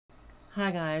Hi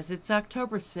guys, it's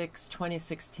October 6,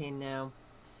 2016 now.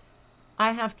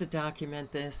 I have to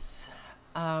document this.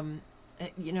 Um,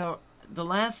 you know, the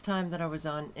last time that I was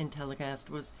on Intellicast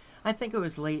was, I think it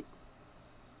was late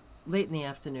in the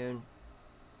afternoon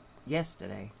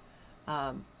yesterday.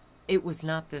 It was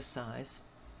not this size.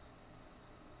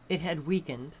 It had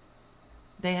weakened.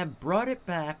 They have brought it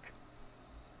back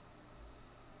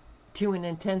to an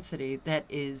intensity that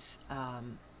is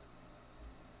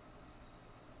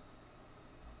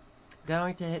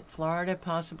going to hit Florida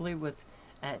possibly with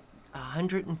at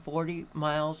 140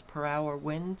 miles per hour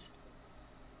winds.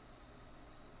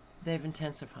 They've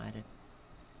intensified it.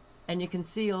 And you can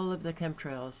see all of the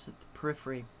chemtrails at the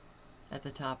periphery at the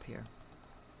top here.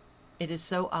 It is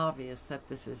so obvious that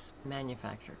this is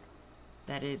manufactured,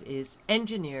 that it is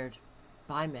engineered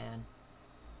by man.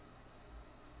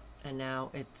 And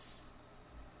now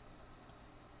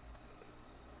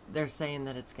they're saying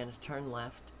that it's going to turn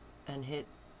left and hit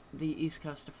the east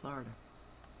coast of Florida.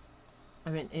 I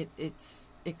mean,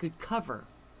 it could cover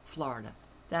Florida.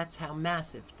 That's how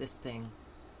massive this thing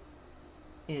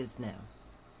is now.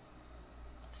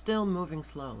 Still moving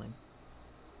slowly.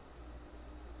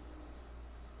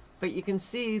 But you can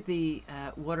see the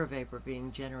water vapor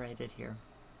being generated here,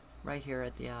 right here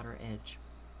at the outer edge.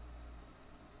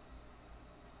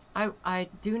 I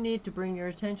do need to bring your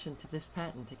attention to this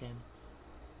patent again.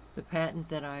 The patent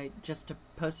that I just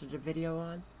posted a video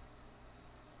on.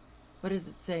 What does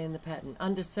it say in the patent?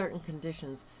 Under certain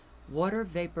conditions, water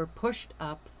vapor pushed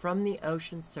up from the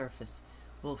ocean surface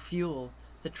will fuel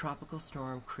the tropical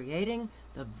storm, creating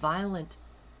the violent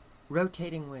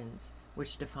rotating winds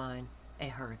which define a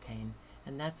hurricane.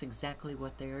 And that's exactly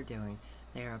what they are doing.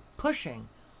 They are pushing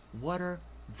water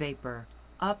vapor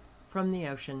up from the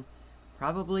ocean,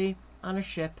 probably on a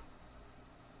ship,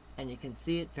 and you can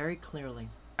see it very clearly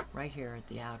right here at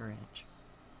the outer edge.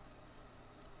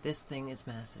 This thing is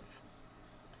massive.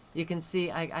 You can see,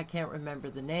 I can't remember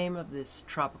the name of this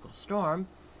tropical storm,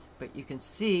 but you can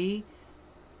see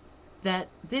that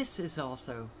this is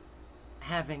also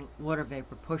having water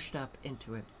vapor pushed up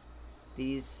into it.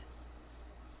 These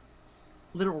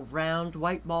little round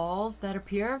white balls that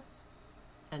appear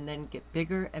and then get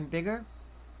bigger and bigger.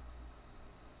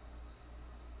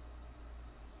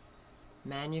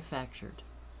 Manufactured.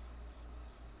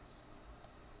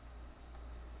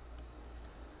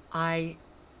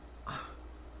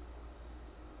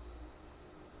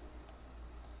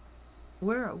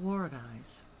 We're at war,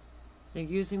 guys. They're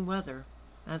using weather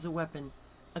as a weapon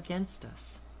against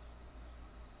us.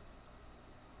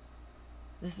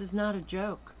 This is not a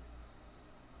joke.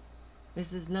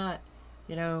 This is not,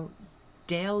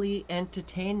 daily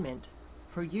entertainment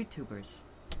for YouTubers.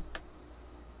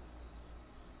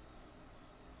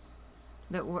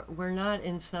 That we're not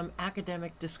in some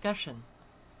academic discussion.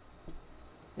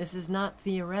 This is not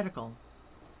theoretical.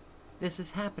 This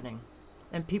is happening.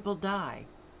 And people die.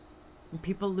 And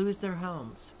people lose their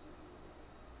homes.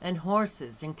 And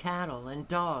horses and cattle and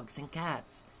dogs and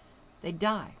cats, they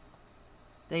die.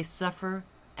 They suffer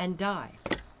and die.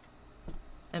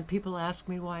 And people ask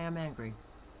me why I'm angry.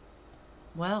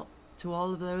 Well, to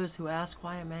all of those who ask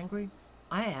why I'm angry,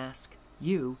 I ask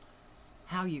you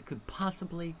how you could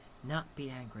possibly not be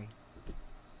angry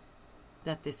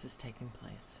that this is taking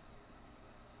place.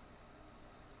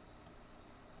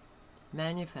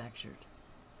 Manufactured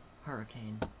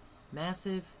hurricane.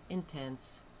 Massive,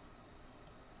 intense,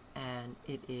 and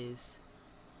it is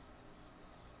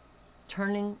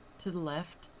turning to the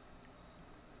left,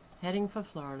 heading for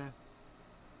Florida.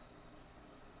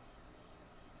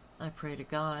 I pray to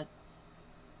God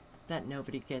that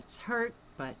nobody gets hurt,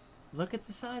 but look at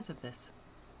the size of this.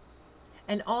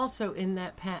 And also in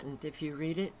that patent, if you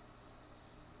read it,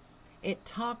 it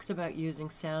talks about using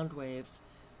sound waves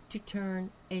to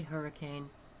turn a hurricane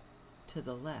to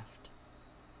the left.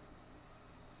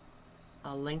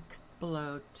 I'll link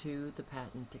below to the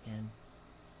patent again.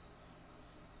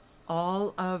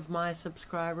 All of my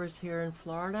subscribers here in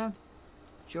Florida,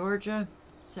 Georgia,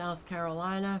 South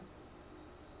Carolina,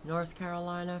 North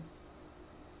Carolina,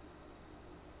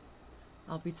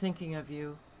 I'll be thinking of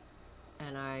you,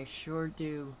 and I sure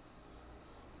do.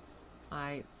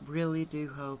 I really do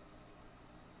hope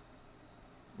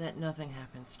that nothing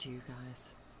happens to you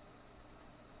guys.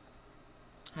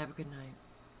 Have a good night.